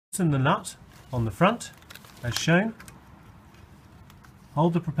Loosen the nut on the front as shown.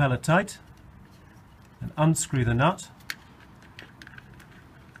 Hold the propeller tight and unscrew the nut.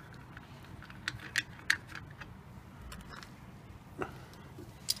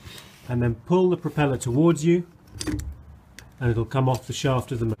 And then pull the propeller towards you and it'll come off the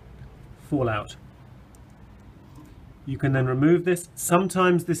shaft of the motor. Fall out. You can then remove this.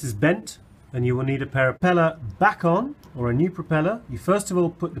 Sometimes this is bent and you will need a pair of propeller back on, or a new propeller. You first of all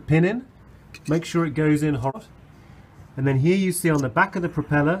put the pin in, make sure it goes in hot, and then here you see on the back of the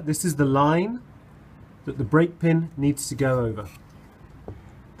propeller, this is the line that the brake pin needs to go over.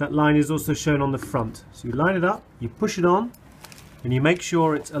 That line is also shown on the front. So you line it up, you push it on, and you make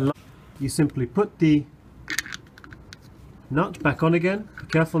sure it's aligned. You simply put the nut back on again, be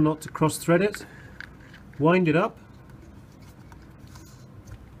careful not to cross thread it, wind it up,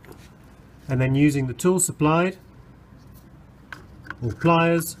 and then using the tool supplied, or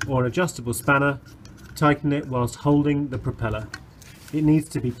pliers or an adjustable spanner, tighten it whilst holding the propeller. It needs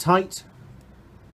to be tight